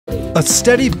A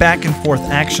steady back and forth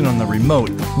action on the remote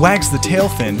wags the tail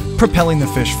fin, propelling the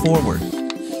fish forward.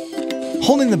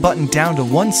 Holding the button down to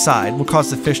one side will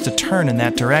cause the fish to turn in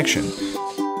that direction.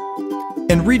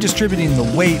 And redistributing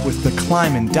the weight with the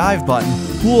climb and dive button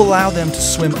will allow them to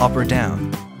swim up or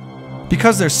down.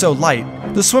 Because they're so light,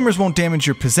 the swimmers won't damage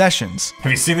your possessions.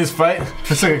 Have you seen this fight?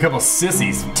 Looks like a couple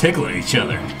sissies tickling each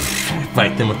other. I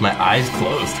fight them with my eyes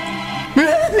closed.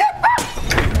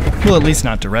 Well, at least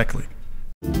not directly.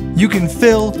 You can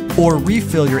fill or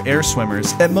refill your air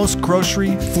swimmers at most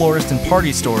grocery, florist, and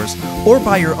party stores, or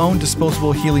buy your own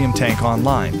disposable helium tank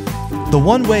online. The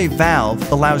one-way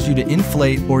valve allows you to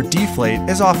inflate or deflate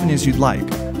as often as you'd like.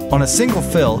 On a single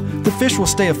fill, the fish will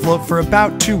stay afloat for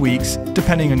about 2 weeks,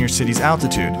 depending on your city's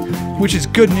altitude, which is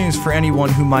good news for anyone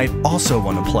who might also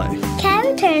want to play. Can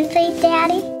I return, please,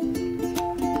 Daddy?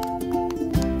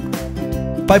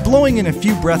 By blowing in a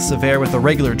few breaths of air with a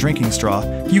regular drinking straw,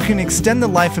 you can extend the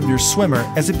life of your swimmer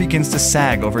as it begins to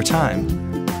sag over time.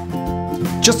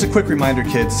 Just a quick reminder,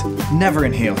 kids, never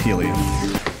inhale helium.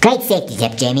 Great safety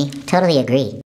tip, Jamie. Totally agree.